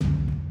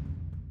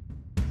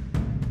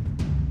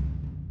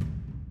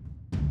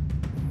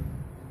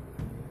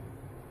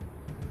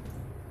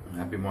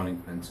Happy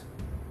morning, friends.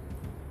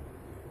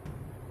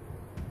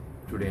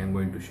 Today I'm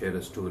going to share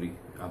a story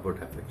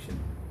about affection.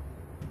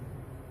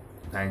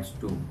 Thanks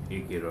to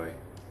A.K. Roy.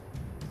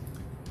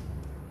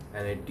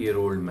 An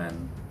 80-year-old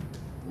man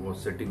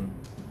was sitting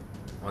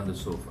on the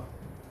sofa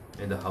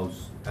in the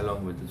house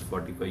along with his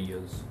 45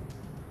 years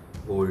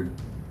old,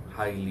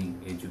 highly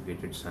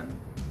educated son.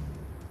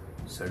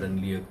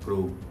 Suddenly, a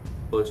crow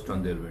perched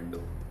on their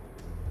window.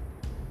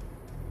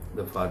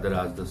 The father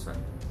asked the son,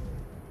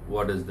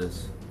 "What is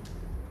this?"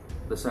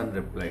 The son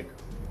replied,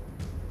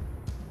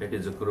 "It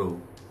is a crow."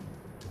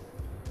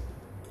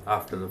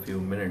 After a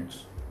few minutes,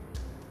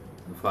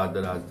 the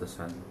father asked the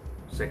son,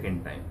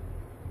 second time,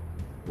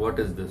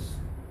 "What is this?"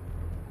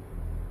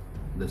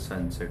 The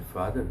son said,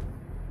 "Father,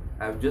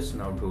 I have just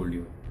now told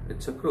you,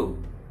 it's a crow."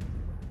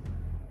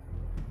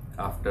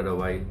 After a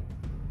while,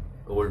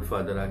 the old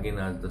father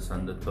again asked the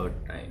son the third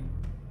time,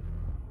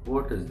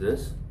 "What is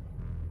this?"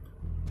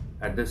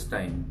 At this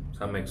time,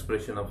 some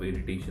expression of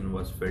irritation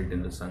was felt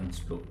in the son's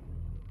tone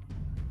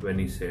when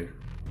he said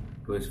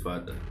to his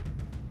father,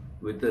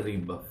 with a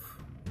rebuff,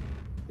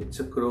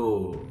 "It's a crow,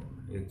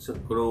 it's a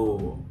crow."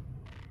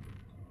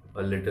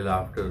 A little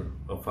after,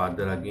 a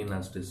father again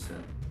asked his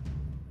son,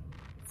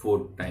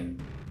 fourth time,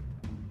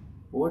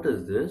 "What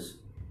is this?"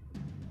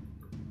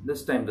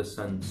 This time the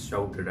son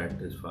shouted at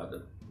his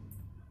father,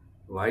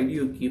 "Why do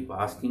you keep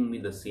asking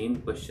me the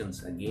same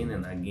questions again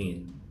and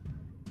again?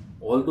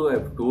 Although I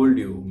have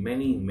told you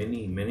many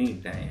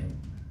times,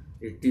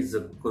 it is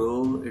a crow,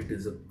 it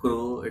is a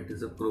crow, it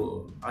is a crow.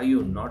 Are you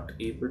not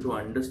able to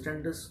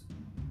understand this?"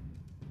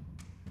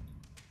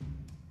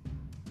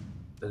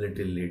 A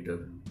little later,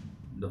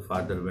 the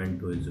father went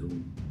to his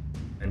room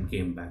and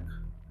came back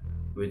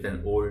with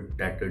an old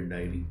tattered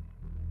diary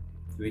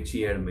which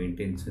he had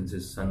maintained since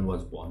his son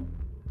was born.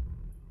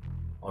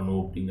 On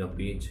opening a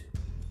page,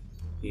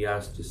 he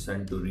asked his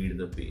son to read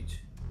the page.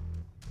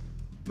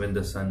 When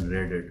the son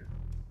read it,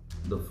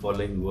 the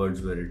following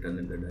words were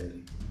written in the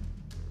diary.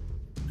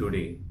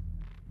 "Today,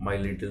 my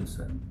little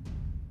son,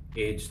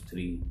 aged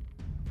 3,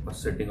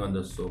 was sitting on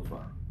the sofa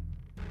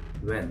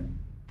when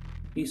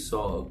he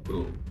saw a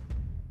crow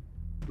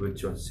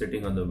which was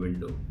sitting on the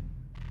window.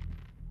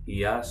 He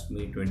asked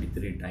me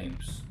 23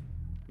 times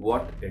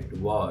what it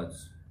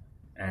was,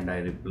 and I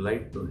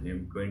replied to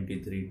him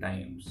 23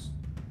 times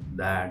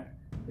that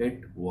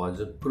it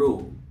was a crow.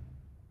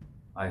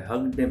 I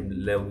hugged him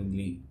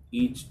lovingly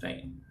each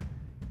time.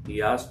 He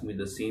asked me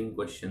the same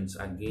questions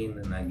again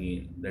and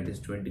again, that is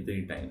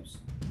 23 times.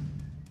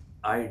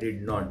 I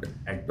did not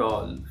at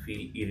all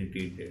feel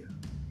irritated.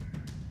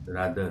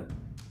 Rather,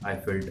 I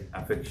felt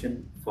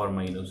affection for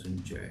my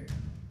innocent child."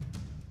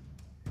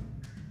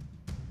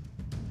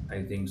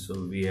 I think so.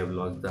 We have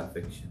lost the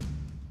affection.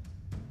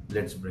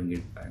 Let's bring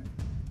it back.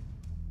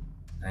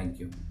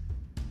 Thank you.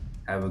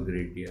 Have a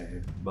great day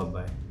ahead. Bye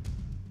bye.